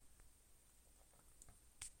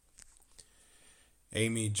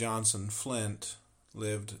Amy Johnson Flint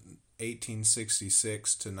lived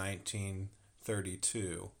 1866 to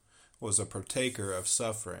 1932, was a partaker of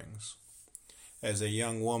sufferings. As a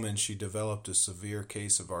young woman, she developed a severe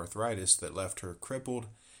case of arthritis that left her crippled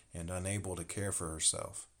and unable to care for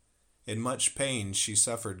herself. In much pain, she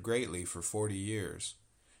suffered greatly for 40 years.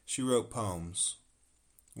 She wrote poems,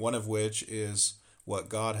 one of which is What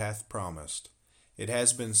God Hath Promised. It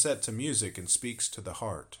has been set to music and speaks to the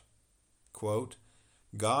heart. Quote,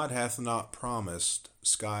 God hath not promised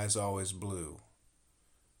skies always blue,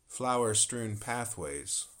 flower-strewn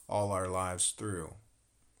pathways all our lives through.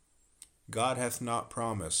 God hath not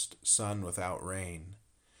promised sun without rain,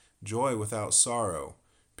 joy without sorrow,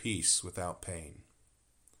 peace without pain.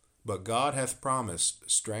 But God hath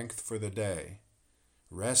promised strength for the day,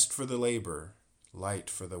 rest for the labor, light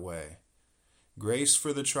for the way, grace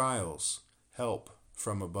for the trials, help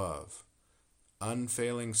from above,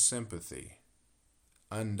 unfailing sympathy,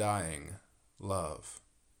 undying love.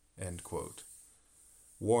 End quote.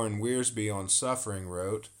 Warren Wiersbe on suffering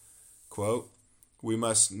wrote, quote, we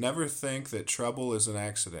must never think that trouble is an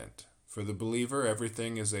accident. For the believer,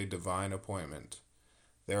 everything is a divine appointment.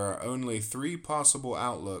 There are only 3 possible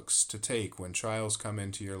outlooks to take when trials come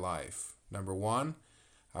into your life. Number 1,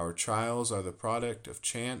 our trials are the product of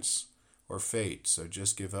chance or fate, so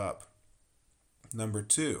just give up. Number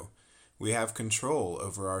 2, we have control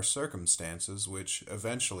over our circumstances, which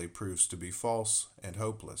eventually proves to be false and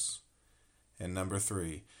hopeless. And number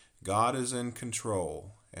 3, God is in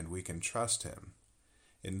control and we can trust Him.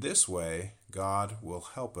 In this way, God will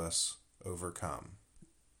help us overcome.